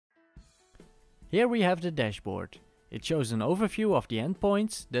Here we have the dashboard. It shows an overview of the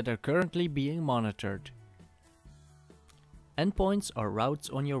endpoints that are currently being monitored. Endpoints are routes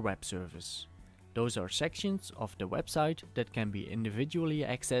on your web service. Those are sections of the website that can be individually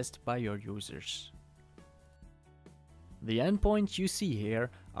accessed by your users. The endpoints you see here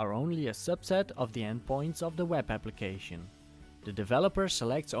are only a subset of the endpoints of the web application. The developer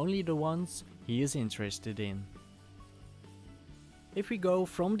selects only the ones he is interested in. If we go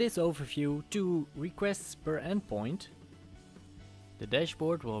from this overview to requests per endpoint, the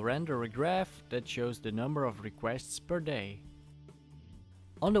dashboard will render a graph that shows the number of requests per day.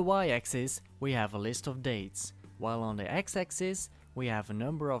 On the y-axis we have a list of dates, while on the x-axis we have a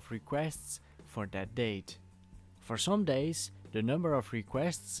number of requests for that date. For some days the number of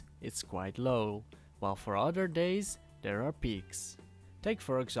requests is quite low, while for other days there are peaks. Take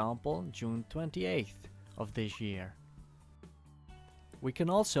for example June 28th of this year. We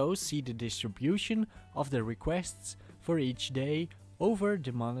can also see the distribution of the requests for each day over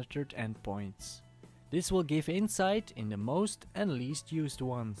the monitored endpoints. This will give insight in the most and least used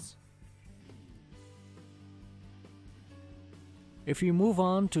ones. If we move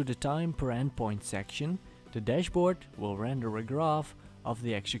on to the time per endpoint section, the dashboard will render a graph of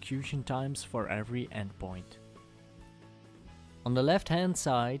the execution times for every endpoint. On the left hand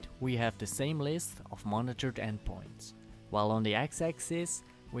side we have the same list of monitored endpoints, while on the x-axis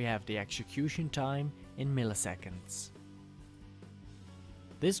we have the execution time in milliseconds.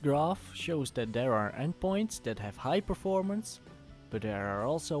 This graph shows that there are endpoints that have high performance, but there are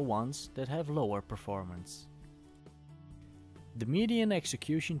also ones that have lower performance. The median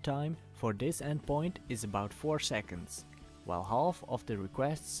execution time for this endpoint is about 4 seconds, while half of the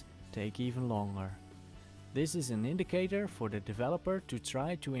requests take even longer. This is an indicator for the developer to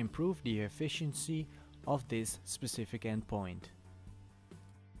try to improve the efficiency of this specific endpoint.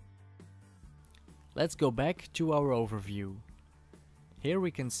 Let's go back to our overview. Here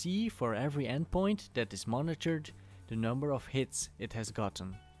we can see for every endpoint that is monitored the number of hits it has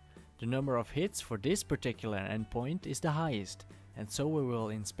gotten. The number of hits for this particular endpoint is the highest, and so we will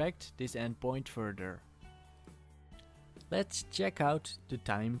inspect this endpoint further. Let's check out the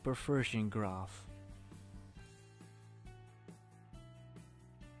time per version graph.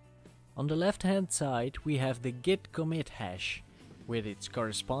 On the left hand side we have the git commit hash with its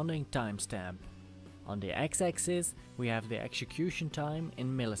corresponding timestamp. On the x-axis we have the execution time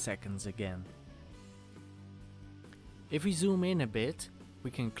in milliseconds again. If we zoom in a bit, we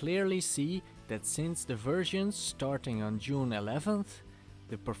can clearly see that since the versions starting on June 11th,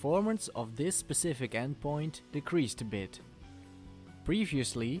 the performance of this specific endpoint decreased a bit.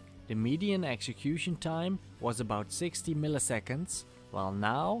 Previously, the median execution time was about 60 milliseconds, while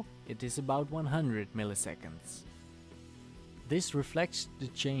now it is about 100 milliseconds. This reflects the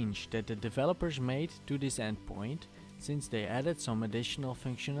change that the developers made to this endpoint since they added some additional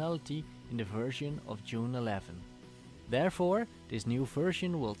functionality in the version of June 11. Therefore, this new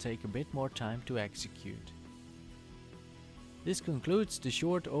version will take a bit more time to execute. This concludes the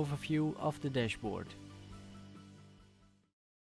short overview of the dashboard.